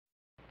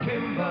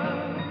Kimba,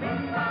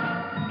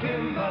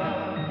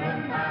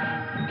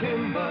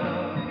 Kimba,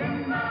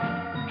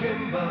 Kimba,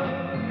 Kimba,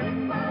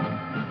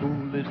 who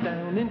lives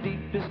down in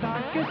deepest,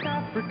 darkest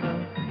Africa?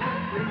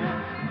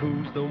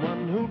 Who's the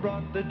one who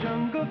brought the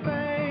jungle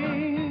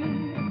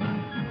fame?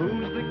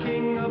 Who's the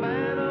king of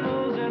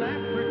animals in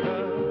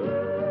Africa?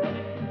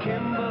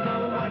 Kimba the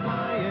white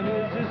lion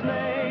is his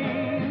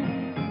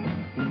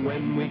name.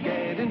 When we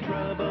get in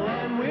trouble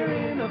and we're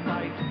in a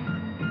fight,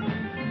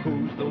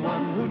 who's the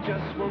one who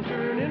just won't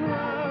turn and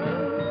run?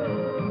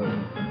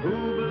 Who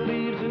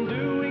believes in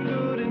doing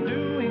good and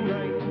doing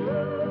right?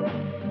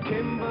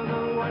 Kimba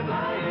the white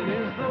lion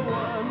is the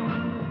one.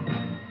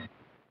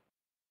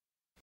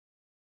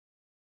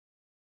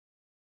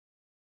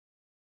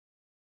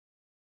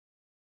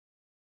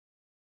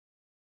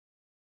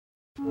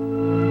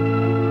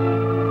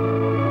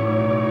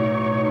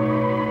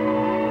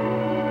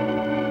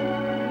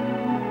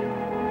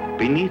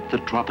 Beneath the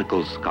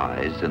tropical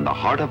skies in the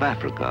heart of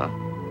Africa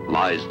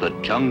lies the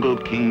jungle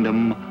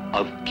kingdom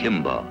of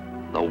Kimba,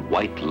 the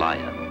white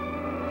lion.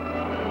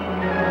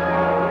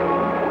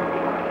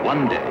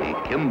 One day,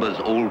 Kimba's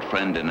old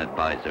friend and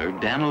advisor,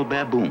 Dan'l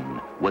Baboon,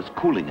 was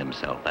cooling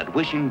himself at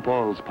Wishing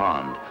Falls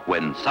Pond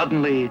when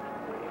suddenly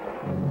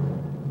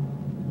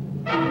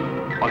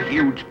a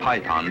huge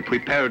python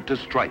prepared to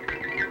strike.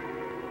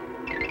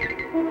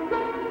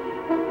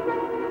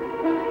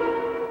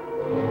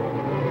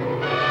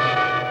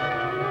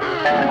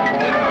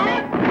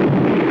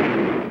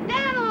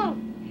 Dan'l!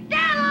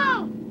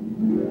 Dan'l!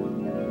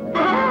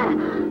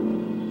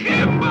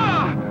 Kimba!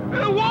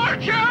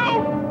 Watch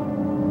out!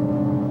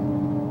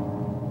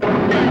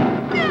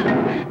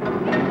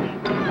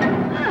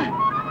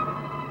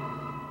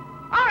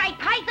 All right,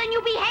 Python,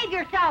 you behave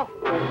yourself.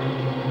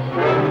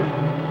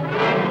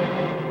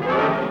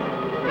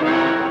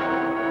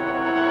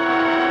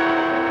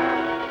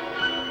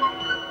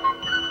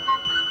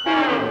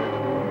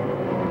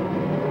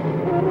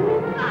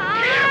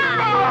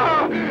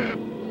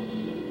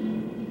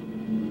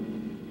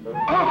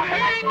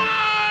 Hang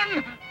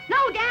on! No,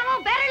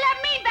 Dan'l, better let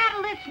me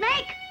battle this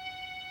snake.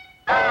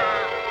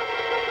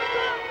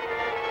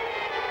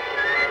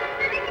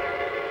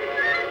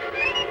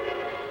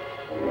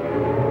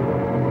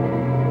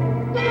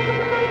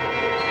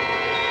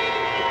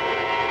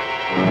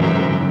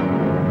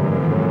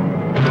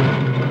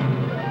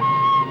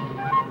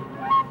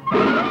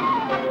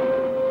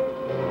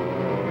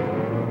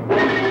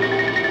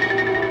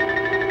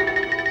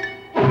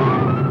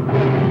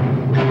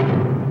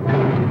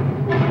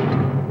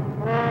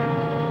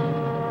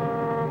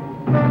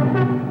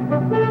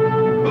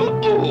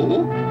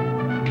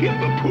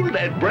 Kimba pulled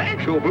that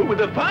branch over with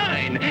a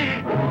vine.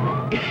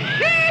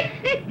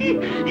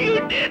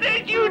 You did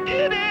it! You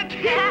did it!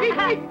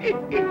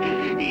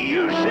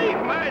 You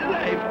saved my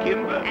life,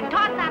 Kimba. And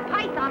taught that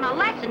python a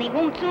lesson he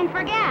won't soon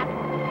forget.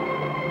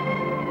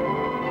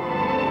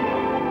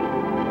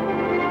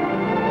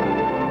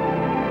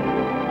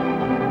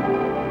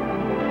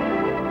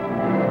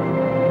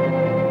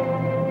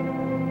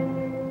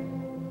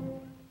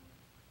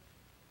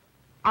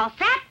 All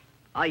set?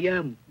 I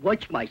am.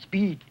 Watch my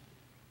speed.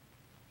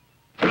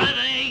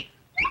 Ready?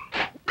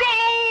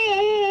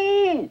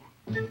 Go!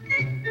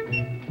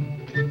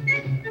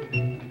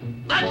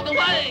 That's the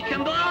way,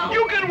 Kimba!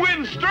 You can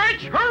win,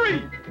 Stretch!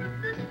 Hurry!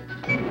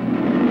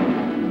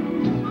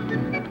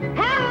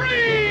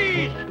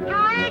 Hurry!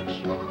 Stretch!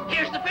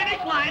 Here's the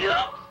finish line,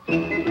 huh?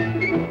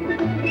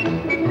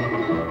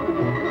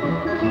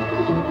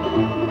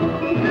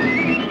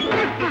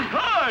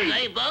 Hi!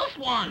 They both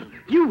won.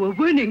 You were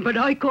winning, but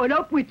I caught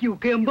up with you,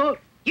 Kimba.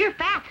 You're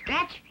fast,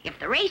 Stretch. If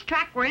the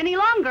racetrack were any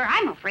longer,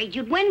 I'm afraid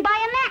you'd win by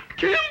a neck.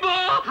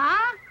 Kimba!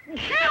 Huh?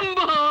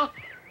 Kimba!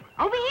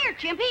 Over here,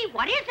 Chimpy.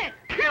 What is it?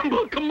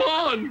 Kimba, come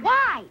on!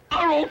 Why?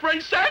 Our old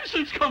friend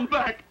Samson's come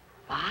back!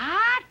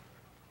 What?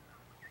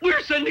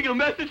 We're sending a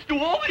message to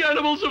all the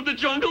animals of the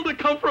jungle to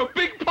come for a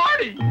big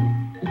party!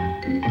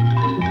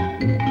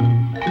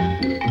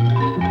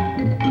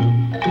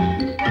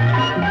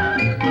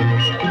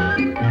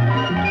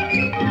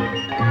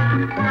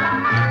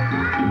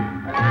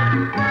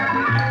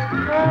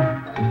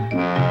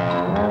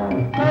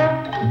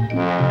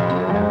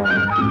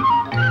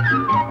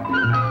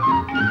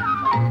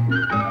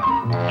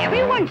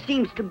 Everyone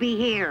seems to be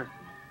here.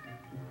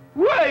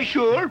 Why,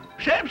 sure.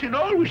 Samson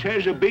always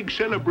has a big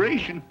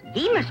celebration.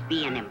 He must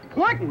be an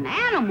important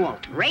animal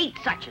to rate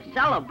such a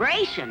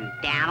celebration,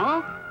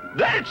 Dan'l.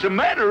 That's a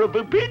matter of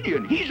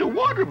opinion. He's a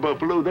water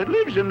buffalo that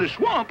lives in the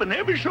swamp, and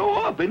every so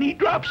often he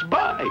drops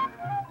by.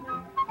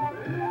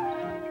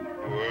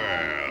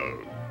 Well,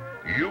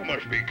 you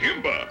must be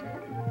Kimba.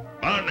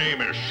 My name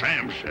is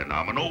Samson.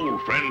 I'm an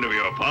old friend of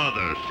your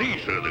father,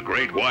 Caesar, the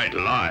great white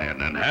lion,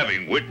 and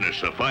having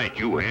witnessed the fight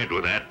you had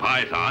with that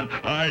python,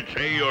 I'd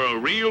say you're a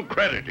real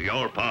credit to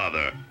your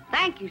father.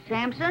 Thank you,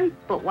 Samson,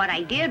 but what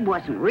I did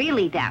wasn't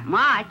really that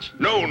much.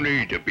 No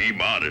need to be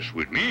modest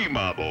with me,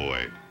 my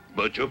boy.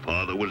 But your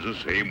father was the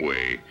same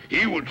way.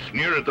 He would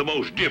sneer at the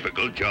most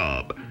difficult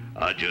job.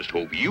 I just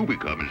hope you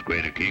become as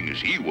great a king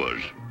as he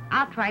was.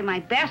 I'll try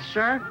my best,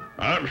 sir.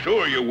 I'm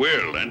sure you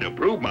will, and to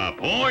prove my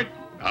point,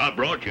 I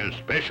brought you a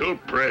special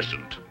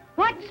present.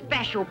 What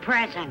special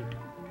present?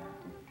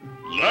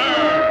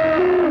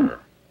 There!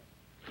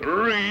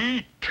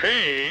 3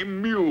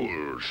 tame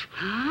mules.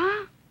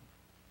 Huh?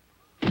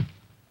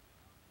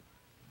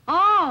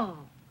 Oh.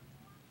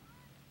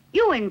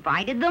 You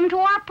invited them to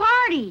our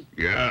party.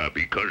 Yeah,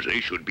 because they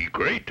should be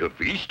great to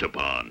feast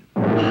upon.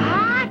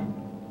 What?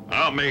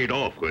 I made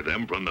off with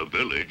them from the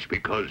village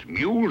because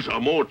mules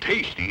are more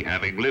tasty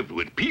having lived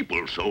with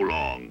people so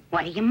long.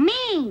 What do you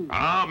mean?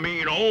 I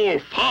mean all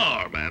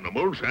farm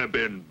animals have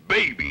been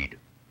babied.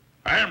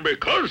 And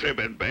because they've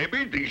been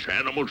babied, these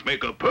animals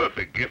make a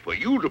perfect gift for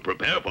you to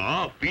prepare for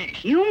our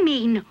feast. You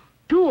mean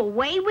do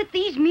away with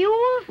these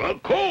mules?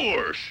 Of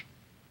course.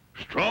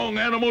 Strong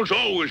animals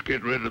always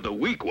get rid of the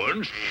weak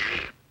ones.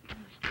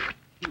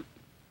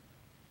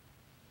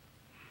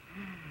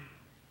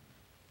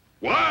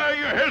 Why are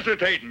you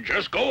hesitating?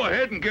 Just go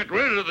ahead and get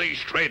rid of these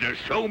traitors.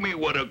 Show me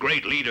what a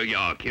great leader you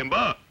are,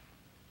 Kimba.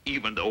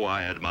 Even though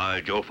I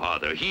admired your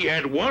father, he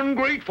had one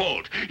great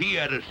fault. He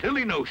had a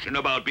silly notion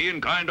about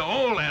being kind to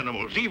all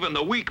animals, even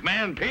the weak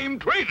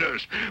man-tamed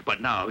traitors.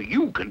 But now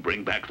you can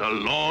bring back the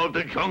law of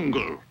the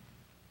jungle.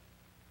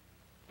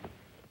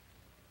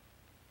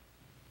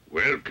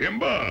 Well,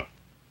 Kimba,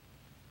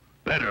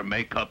 better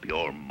make up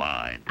your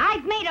mind.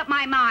 I've made up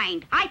my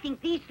mind. I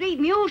think these 3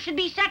 mules should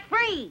be set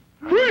free.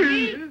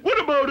 Free? What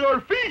about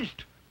our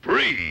feast?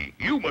 Free?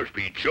 You must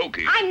be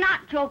joking. I'm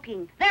not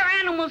joking. They're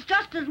animals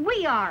just as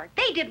we are.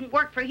 They didn't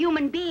work for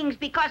human beings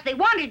because they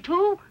wanted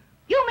to.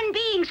 Human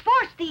beings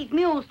forced these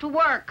mules to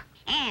work.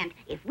 And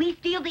if we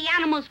steal the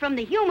animals from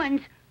the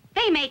humans,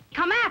 they may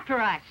come after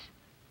us.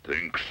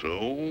 Think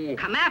so?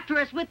 Come after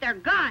us with their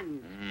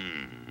guns.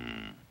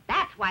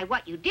 That's why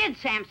what you did,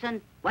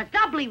 Samson, was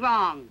doubly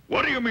wrong.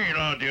 What do you mean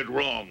I did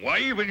wrong? Why,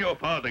 even your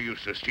father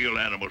used to steal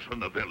animals from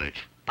the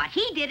village. But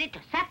he did it to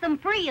set them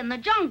free in the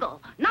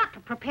jungle, not to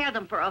prepare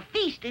them for a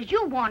feast as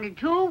you wanted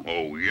to.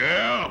 Oh,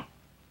 yeah?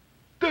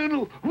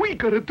 Dan'l, we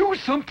gotta do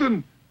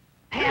something.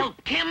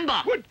 Help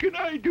Kimba! What can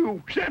I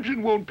do?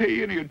 Samson won't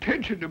pay any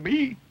attention to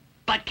me.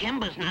 But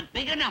Kimba's not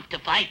big enough to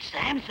fight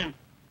Samson.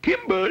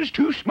 Kimba is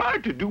too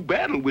smart to do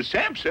battle with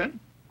Samson.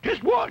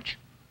 Just watch.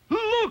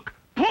 Look,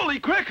 Pauley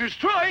Cracker's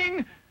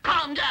trying.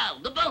 Calm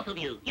down, the both of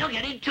you. You're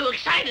getting too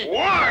excited.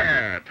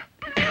 What?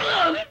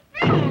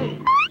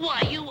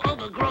 Why, you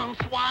overgrown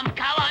swamp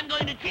cow, I'm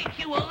going to teach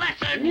you a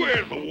lesson.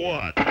 With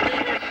what?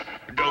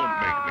 Don't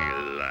make me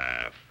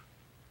laugh.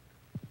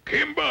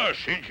 Kimba,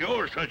 since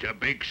you're such a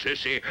big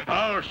sissy,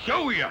 I'll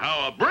show you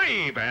how a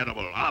brave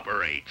animal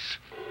operates.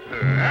 Watch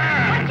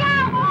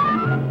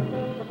out!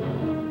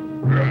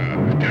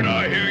 Did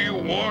I hear you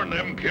warn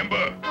them,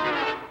 Kimba?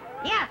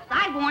 Yes,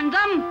 I warned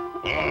them.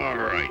 All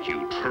right,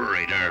 you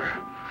traitor.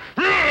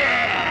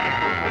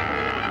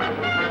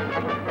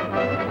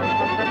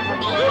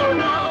 Oh,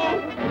 no!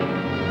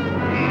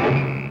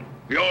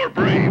 You're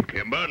brave,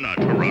 Kimba, not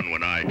to run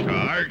when I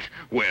charge.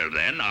 Well,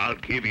 then, I'll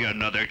give you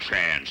another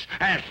chance.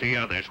 Ask the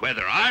others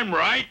whether I'm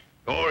right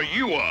or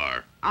you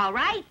are. All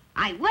right,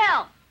 I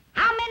will.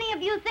 How many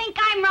of you think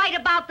I'm right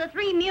about the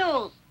 3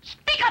 mules?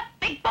 Speak up,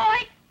 big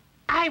boy.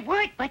 I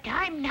would, but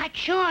I'm not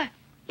sure.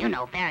 You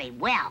know very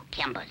well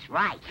Kimba's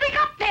right. Speak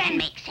up, then!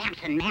 Make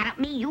Samson mad at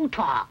me, you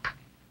talk.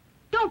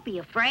 Don't be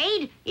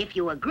afraid. If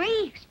you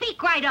agree,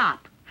 speak right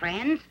up.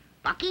 Friends,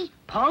 Bucky,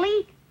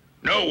 Pauley?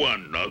 No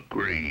one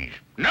agrees.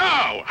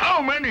 Now,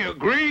 how many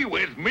agree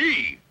with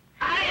me?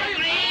 I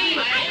agree!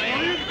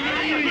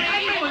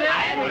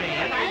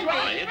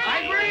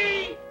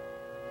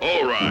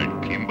 All right,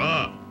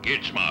 Kimba,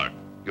 get smart.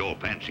 Your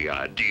fancy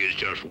ideas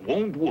just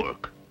won't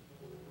work.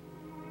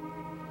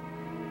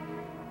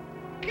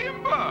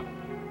 Kimba!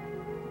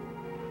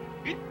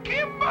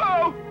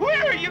 Kimba!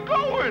 Where are you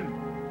going?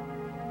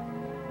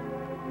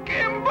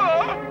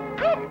 Kimba!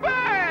 Come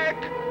back!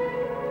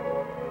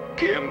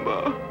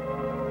 Kimba!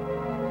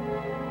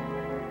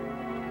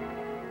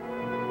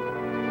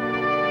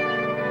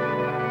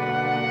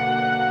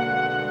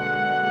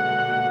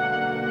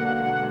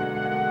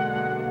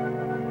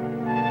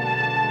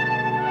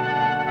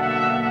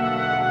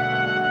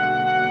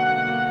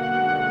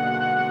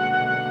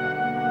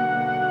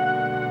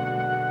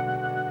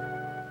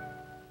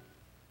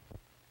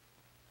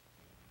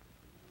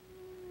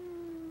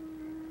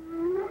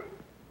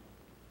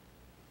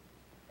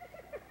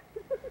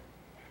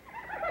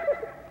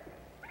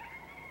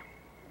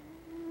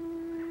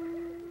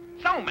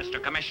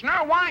 Mr.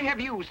 Commissioner, why have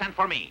you sent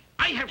for me?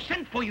 I have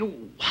sent for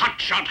you,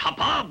 hotshot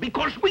hopper,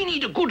 because we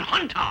need a good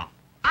hunter.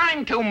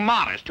 I'm too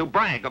modest to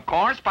brag, of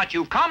course, but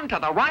you've come to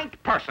the right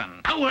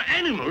person. Our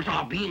animals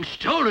are being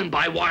stolen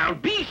by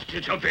wild beasts.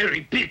 It's a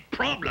very big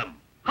problem.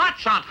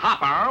 Hotshot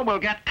Hopper will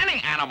get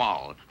any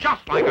animal,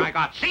 just like I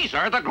got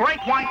Caesar, the great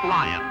white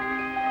lion.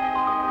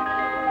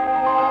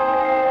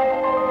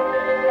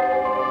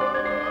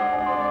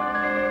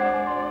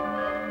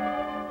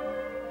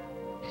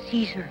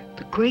 Caesar,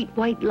 the great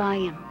white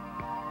lion.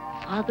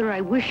 Father,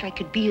 I wish I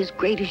could be as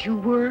great as you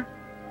were.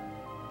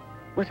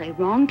 Was I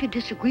wrong to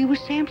disagree with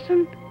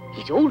Samson?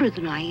 He's older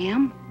than I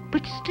am,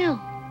 but still,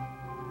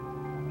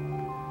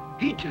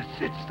 He just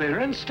sits there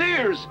and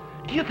stares.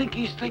 Do you think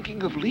he's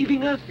thinking of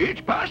leaving us?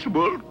 It's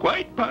possible,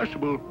 quite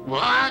possible.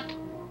 What?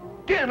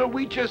 Dan'l,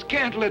 we just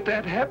can't let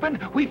that happen.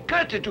 We've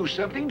got to do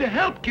something to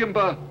help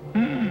Kimba.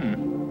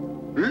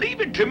 Leave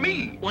it to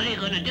me. What are you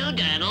gonna do,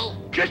 Dan'l?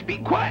 Just be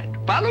quiet.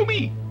 Follow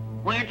me.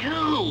 Where to?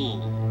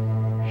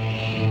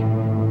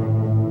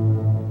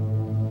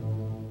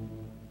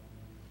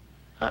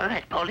 All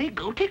right, Pauley,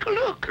 go take a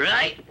look,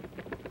 right?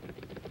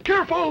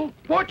 Careful.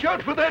 Watch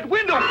out for that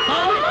window.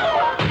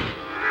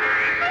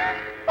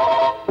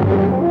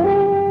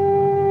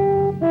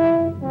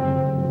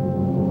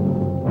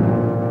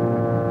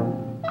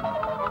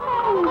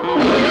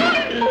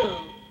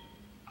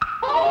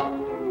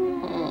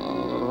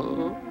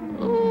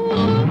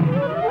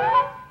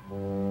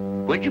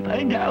 What'd you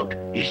find out?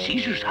 Is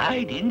Caesar's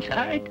hide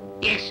inside?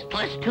 Yes,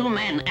 plus 2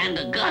 men and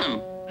a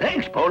gun.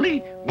 Thanks,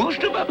 Pauley.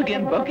 Boost him up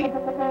again, Bucky.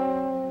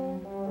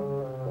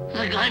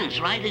 The gun's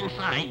right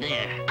inside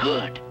there.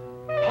 Good.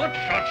 What's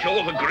such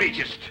all the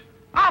greatest?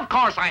 Of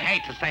course, I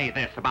hate to say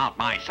this about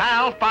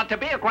myself, but to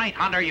be a great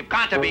hunter, you've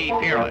got to be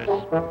fearless.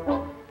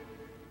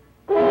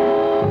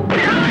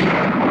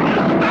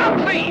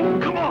 Stop thief!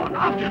 Come on,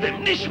 after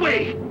them this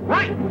way.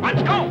 Right,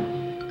 let's go.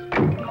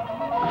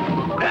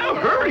 Now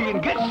hurry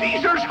and get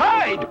Caesar's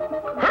hide.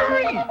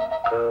 Hurry!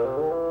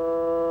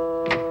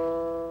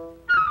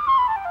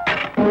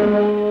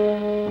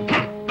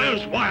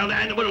 Those wild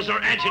animals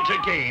are at it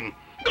again.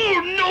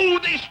 Oh no,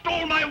 they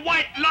stole my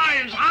white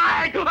lion's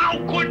hide! How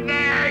could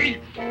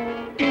they?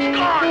 It's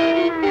gone!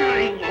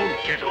 I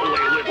won't get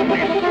away with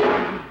this.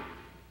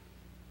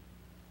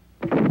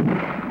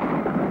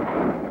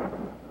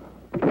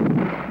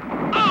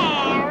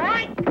 All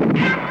right,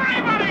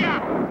 everybody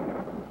up!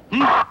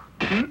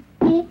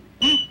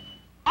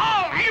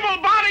 All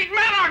able-bodied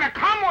men are to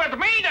come with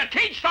me to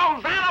teach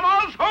those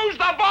animals who's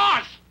the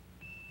boss!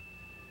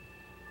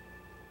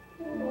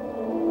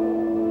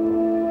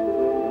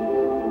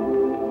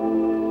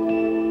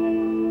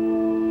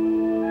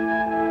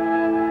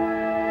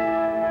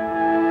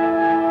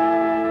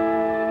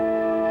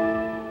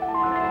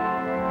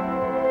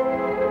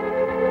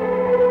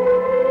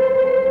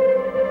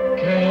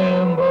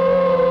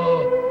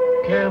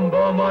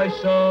 Kimba, my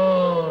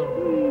son.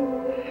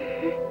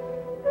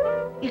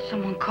 Is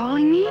someone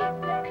calling me?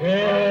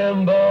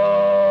 Kimba.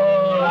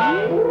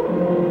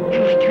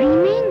 Am I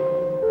dreaming?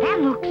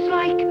 That looks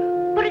like...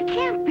 But it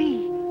can't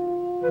be.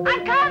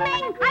 I'm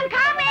coming! I'm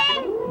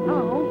coming!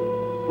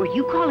 Oh, were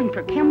you calling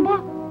for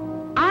Kimba?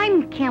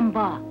 I'm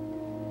Kimba.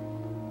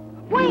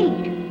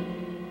 Wait.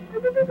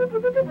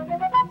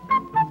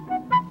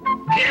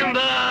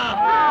 Kimba!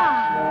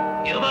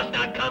 Ah, You must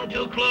not come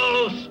too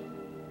close.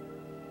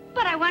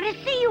 But I want to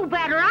see you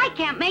better. I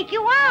can't make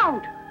you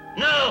out.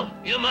 No,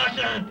 you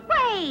mustn't.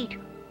 Wait.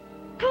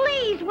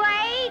 Please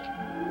wait.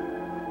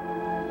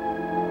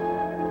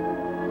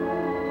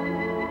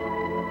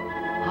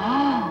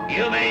 oh.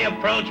 You may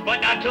approach,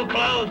 but not too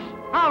close.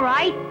 All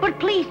right, but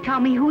please tell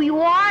me who you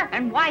are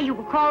and why you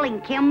were calling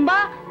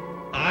Kimba.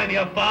 I'm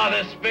your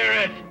father's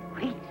spirit.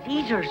 Great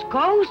Caesar's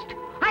ghost?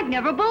 I've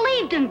never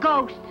believed in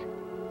ghosts.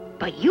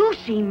 But you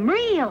seem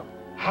real.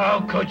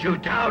 How could you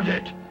doubt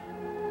it?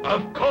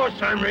 Of course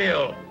I'm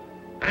real.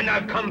 And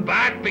I've come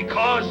back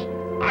because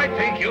I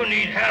think you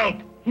need help.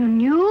 You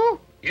knew?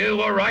 You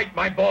were right,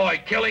 my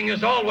boy. Killing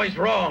is always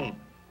wrong.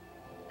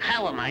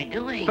 How am I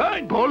doing?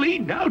 Fine, Pauley.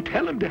 Now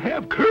tell him to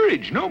have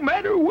courage, no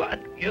matter what.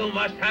 You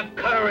must have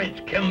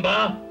courage,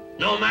 Kimba,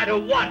 no matter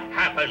what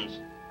happens.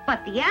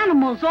 But the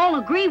animals all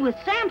agree with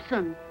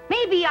Samson.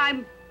 Maybe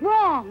I'm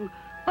wrong,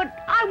 but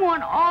I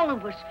want all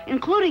of us,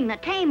 including the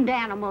tamed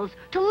animals,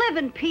 to live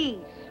in peace.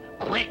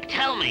 Quick,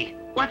 tell me.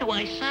 What do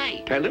I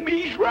say? Tell him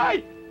he's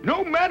right.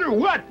 No matter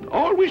what,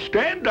 always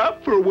stand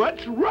up for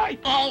what's right.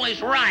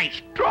 Always right.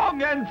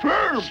 Strong and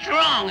firm.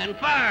 Strong and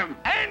firm.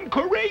 And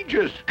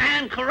courageous.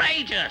 And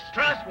courageous.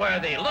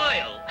 Trustworthy,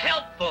 loyal,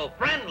 helpful,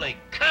 friendly,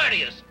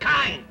 courteous,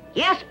 kind.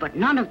 Yes, but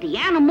none of the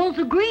animals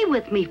agree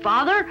with me,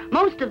 Father.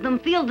 Most of them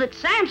feel that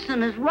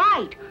Samson is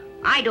right.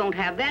 I don't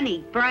have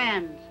any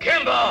friends.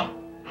 Kimba!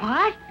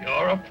 What?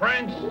 You're a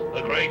prince,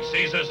 the great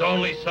Caesar's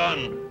only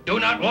son. Do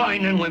not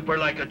whine and whimper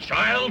like a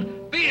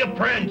child. Be a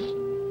prince.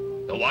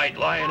 The white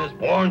lion is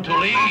born to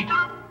lead.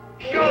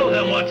 Show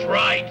them what's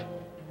right.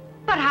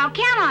 But how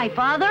can I,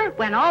 Father,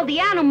 when all the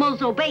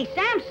animals obey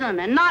Samson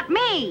and not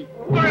me?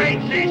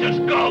 Great Caesar's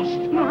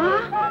ghost!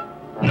 Huh?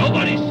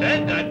 Nobody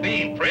said that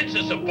being prince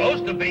is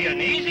supposed to be an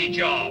easy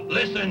job.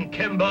 Listen,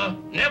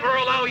 Kimba, never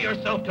allow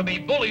yourself to be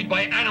bullied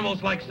by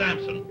animals like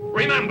Samson.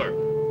 Remember,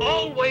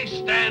 always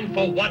stand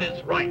for what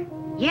is right.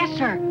 Yes,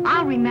 sir.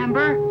 I'll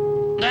remember.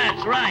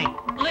 That's right.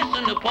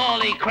 Listen to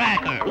Pauley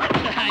Cracker.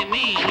 I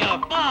mean, your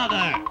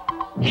father.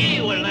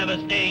 He will never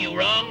steer you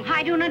wrong.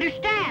 I don't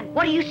understand.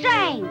 What are you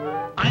saying?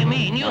 I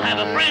mean, you have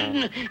a friend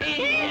in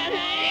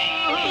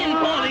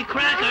Pauley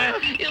Cracker.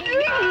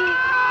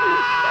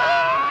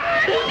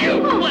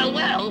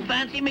 Well,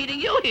 fancy meeting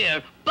you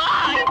here.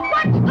 Bye.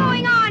 What's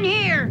going on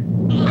here?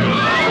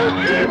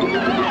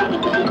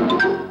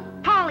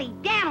 Pauley,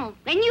 Dan'l,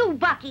 and you,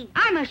 Bucky.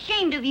 I'm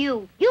ashamed of you.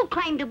 you. You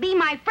claim to be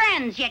my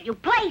friends, yet you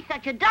play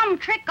such a dumb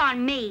trick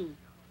on me.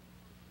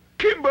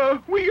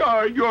 Kimba, we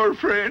are your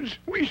friends.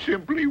 We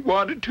simply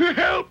wanted to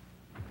help.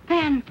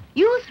 Then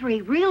you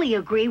three really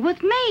agree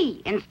with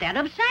me instead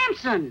of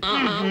Samson.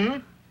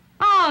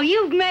 Oh,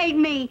 you've made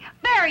me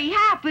very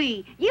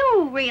happy.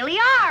 You really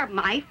are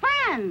my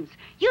friends.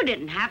 You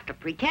didn't have to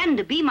pretend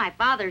to be my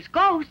father's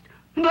ghost,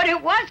 but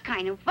it was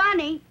kind of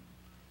funny.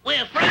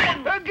 We're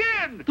friends!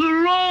 Again!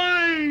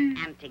 Right!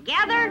 And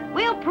together,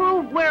 we'll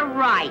prove we're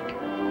right.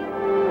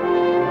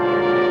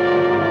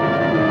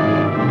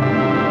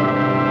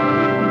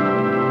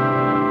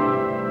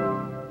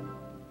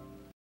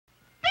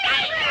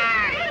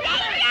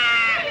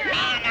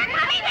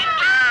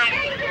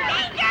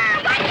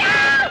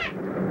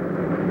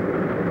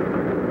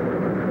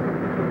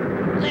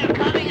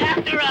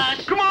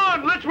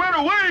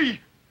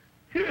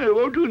 Yeah, it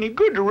won't do any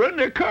good to run.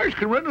 Their cars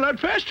can run a lot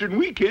faster than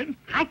we can.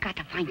 I've got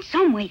to find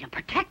some way to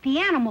protect the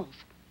animals.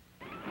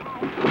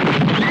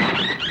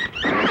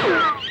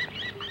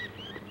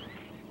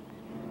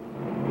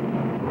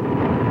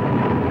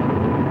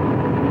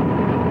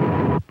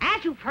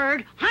 As you've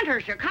heard,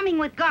 hunters are coming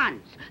with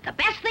guns. The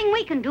best thing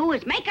we can do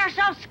is make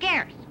ourselves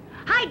scarce.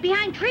 Hide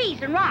behind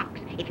trees and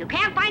rocks. If you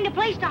can't find a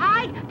place to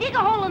hide, dig a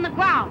hole in the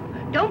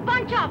ground. Don't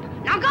bunch up.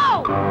 Now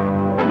go!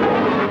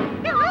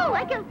 No,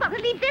 I don't want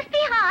to leave this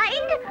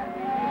behind.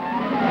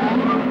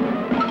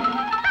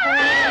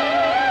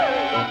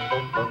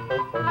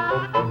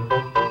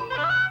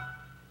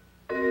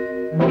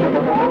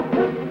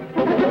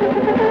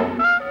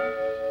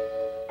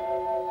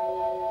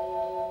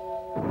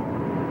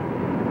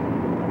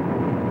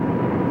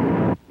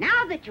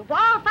 Now that you've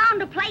all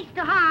found a place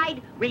to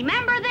hide,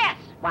 remember this.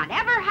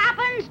 Whatever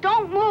happens,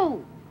 don't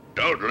move.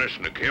 Don't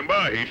listen to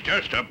Kimba. He's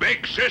just a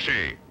big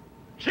sissy.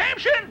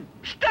 Samson,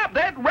 stop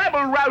that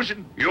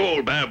rabble-rousing. You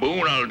old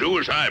baboon, I'll do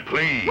as I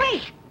please.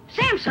 Wait!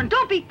 Samson,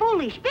 don't be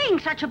foolish. Being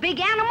such a big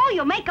animal,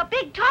 you'll make a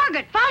big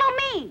target. Follow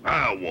me.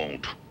 I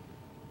won't.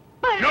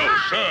 But No,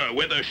 sir.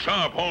 With the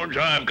sharp horns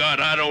I've got,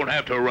 I don't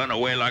have to run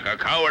away like a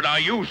coward. I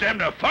use them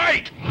to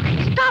fight.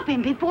 Stop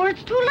him before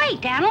it's too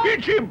late, Dan'l.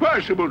 It's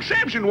impossible.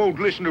 Samson won't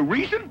listen to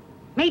reason.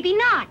 Maybe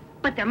not,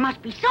 but there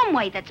must be some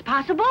way that's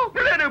possible.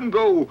 Let him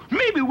go.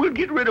 Maybe we'll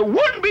get rid of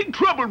one big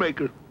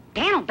troublemaker.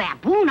 Dan'l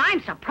Baboon,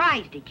 I'm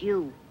surprised at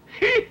you.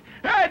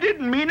 I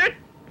didn't mean it.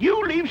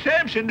 You leave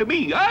Samson to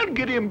me. I'll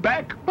get him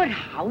back. But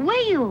how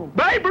will you?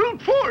 By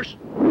brute force.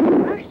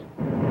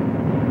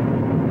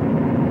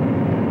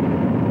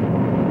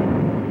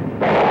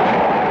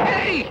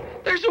 Hey!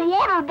 There's a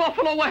water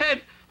buffalo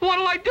ahead!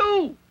 What'll I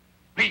do?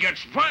 He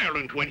gets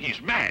violent when he's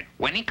mad.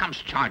 When he comes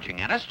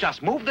charging at us,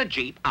 just move the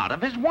Jeep out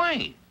of his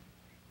way.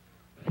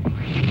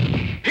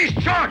 He's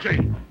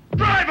charging!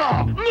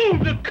 Driver,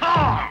 move the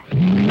car!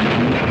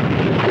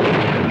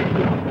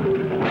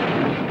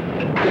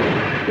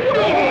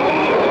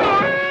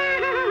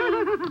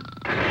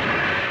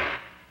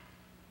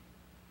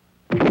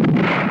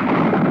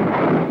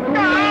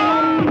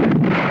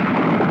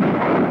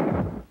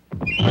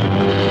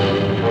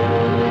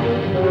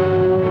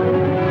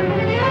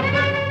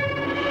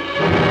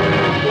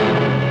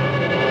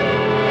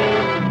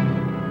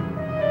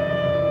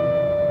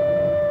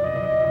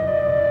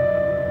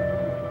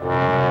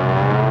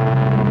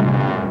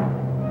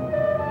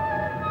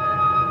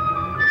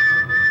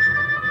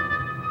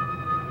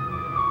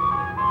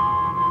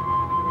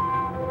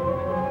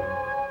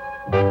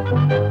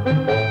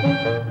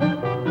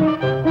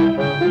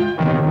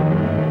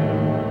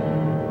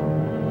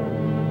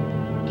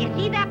 You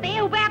see that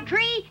baobab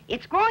tree?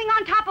 It's growing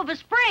on top of a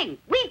spring.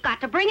 We've got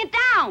to bring it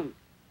down.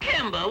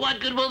 Kimba, what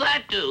good will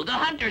that do? The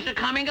hunters are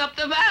coming up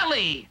the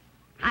valley.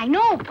 I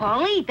know,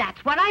 Pauley.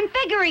 That's what I'm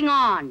figuring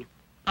on.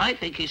 I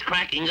think he's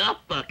cracking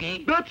up,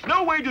 Bucky. That's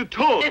no way to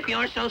talk. If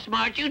you're so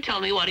smart, you tell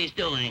me what he's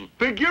doing.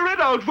 Figure it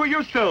out for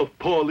yourself,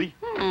 Pauley.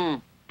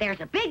 There's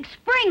a big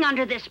spring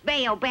under this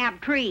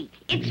baobab tree.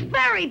 It's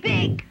very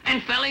big.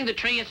 And felling the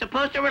tree is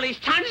supposed to release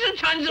tons and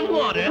tons of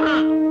water,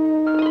 huh?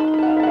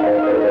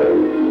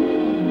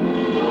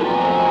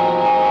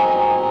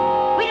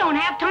 We don't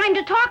have time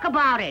to talk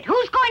about it.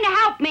 Who's going to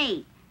help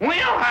me? We'll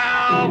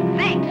help!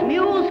 Thanks,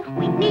 mules.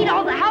 We need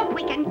all the help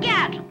we can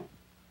get.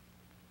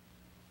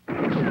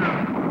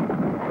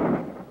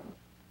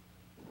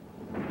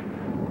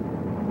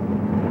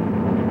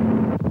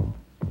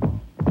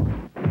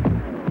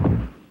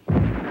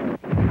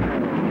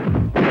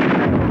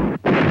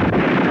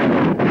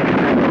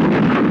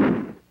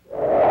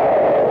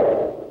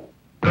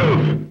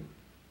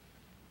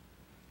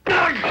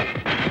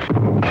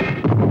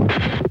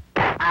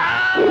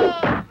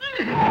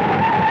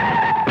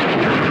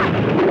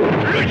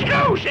 Let's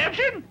go,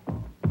 Samson.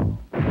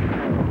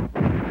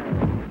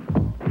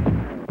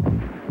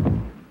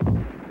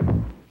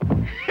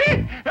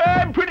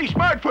 I'm pretty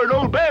smart for an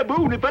old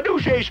baboon, if I do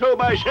say so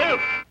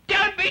myself.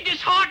 Don't be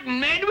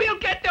disheartened, men. We'll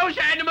get those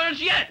animals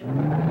yet.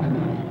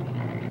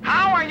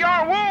 How are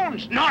your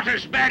wounds? Not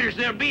as bad as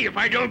they'll be if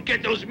I don't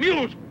get those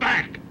mules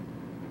back.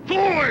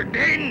 Forward,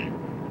 then!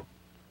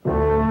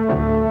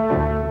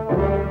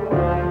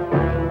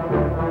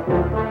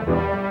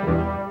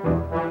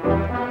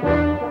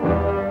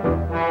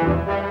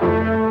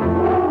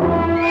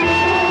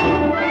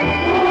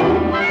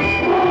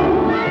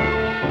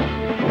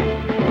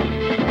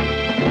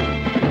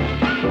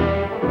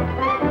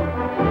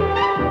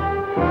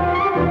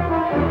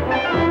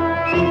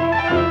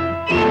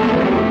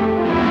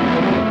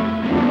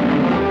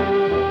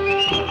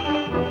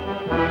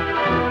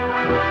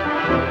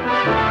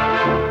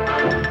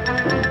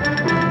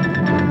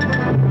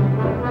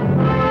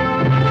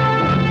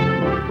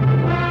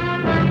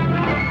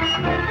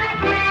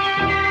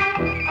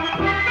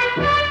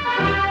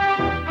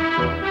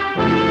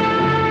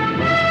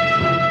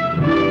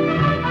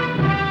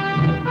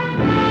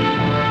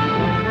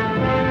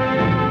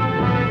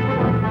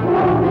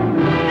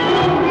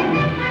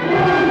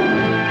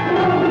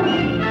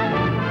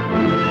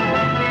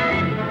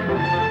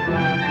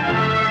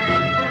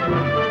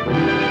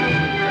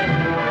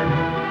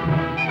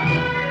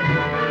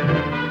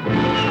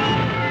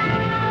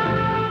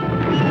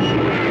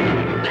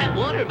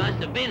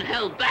 been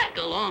held back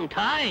a long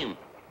time.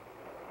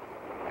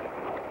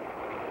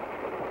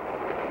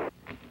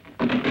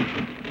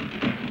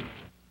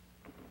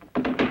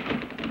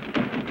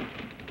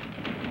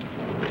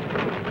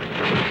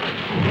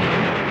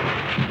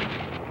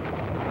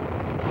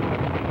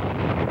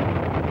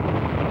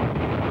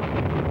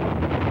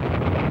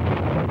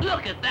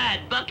 Look at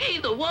that, Bucky.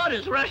 The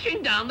water's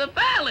rushing down the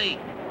valley.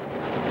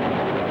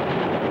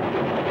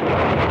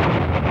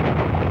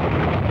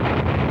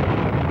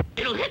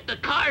 It'll hit the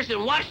cars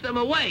and wash them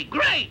away.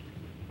 Great!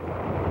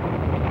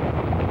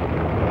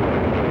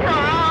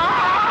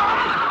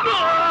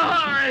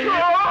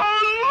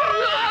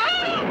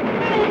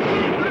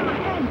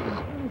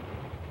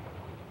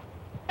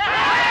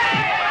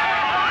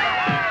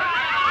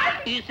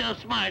 He's so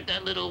smart,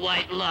 that little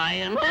white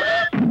lion.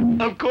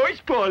 Of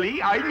course,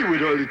 Pauley. I knew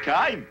it all the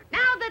time.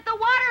 Now that the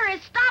water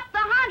has stopped the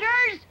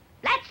hunters,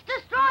 let's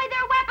destroy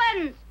their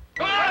weapons.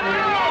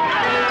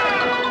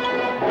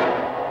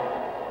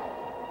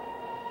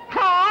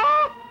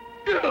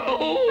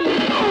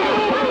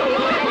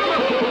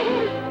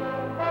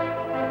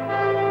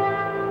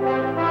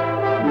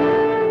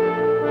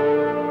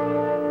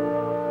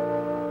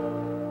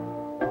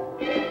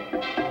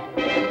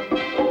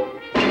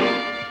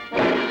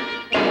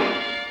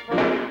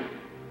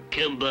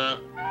 Kimba,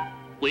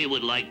 we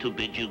would like to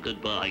bid you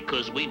goodbye,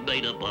 because we've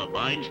made up our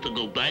minds to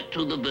go back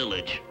to the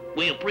village.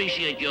 We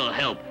appreciate your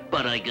help,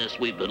 but I guess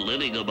we've been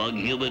living among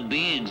human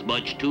beings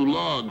much too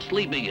long,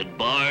 sleeping in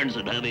barns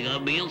and having our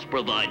meals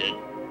provided.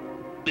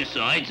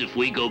 Besides, if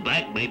we go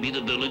back, maybe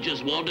the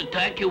villagers won't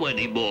attack you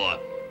anymore.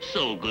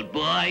 So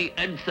goodbye,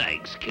 and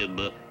thanks,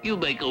 Kimba. You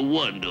make a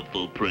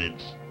wonderful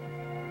prince.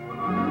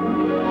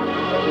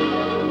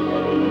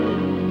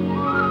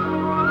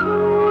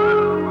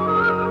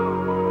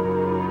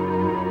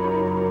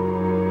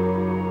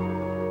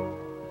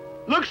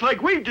 Looks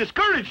like we've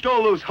discouraged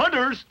all those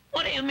hunters.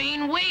 What do you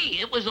mean, we?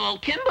 It was all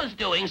Kimba's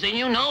doings, and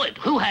you know it.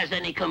 Who has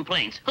any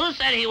complaints? Who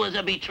said he was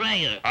a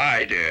betrayer?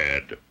 I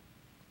did.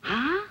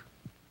 Huh?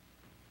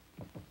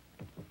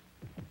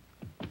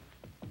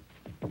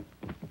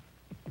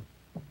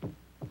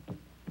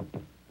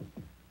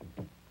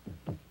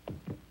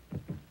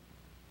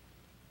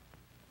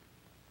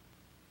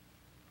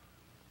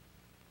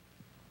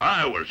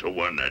 I was the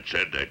one that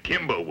said that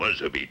Kimba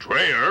was a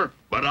betrayer,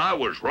 but I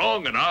was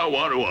wrong and I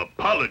want to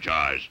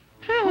apologize.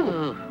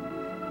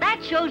 That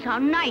shows how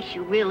nice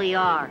you really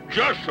are.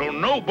 Just so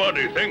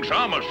nobody thinks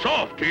I'm a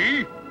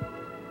softie.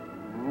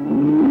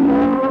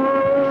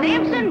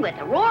 Samson, with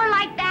a roar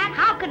like that,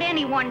 how could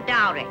anyone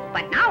doubt it?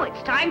 But now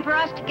it's time for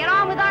us to get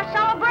on with our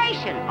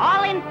celebration.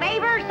 All in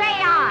favor, say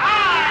aye.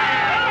 Aye!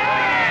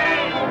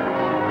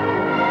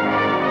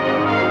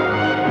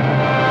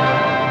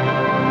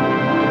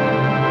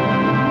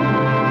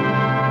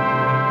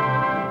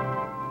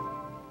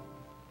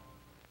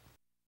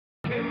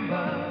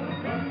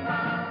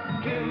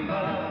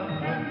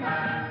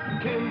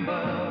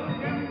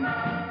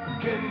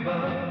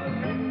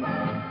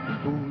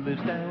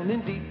 Down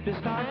in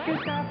deepest,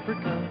 darkest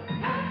Africa.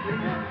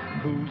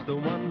 Who's the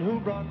one who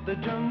brought the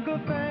jungle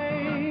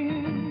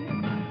fame?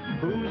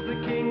 Who's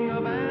the king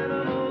of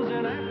animals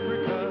in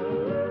Africa?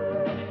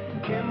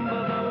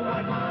 Kimba the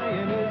white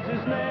lion is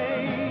his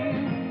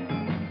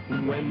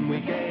name. When we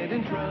get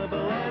in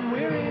trouble and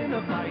we're in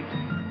a fight,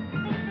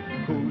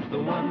 who's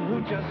the one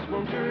who just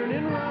won't turn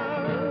and run?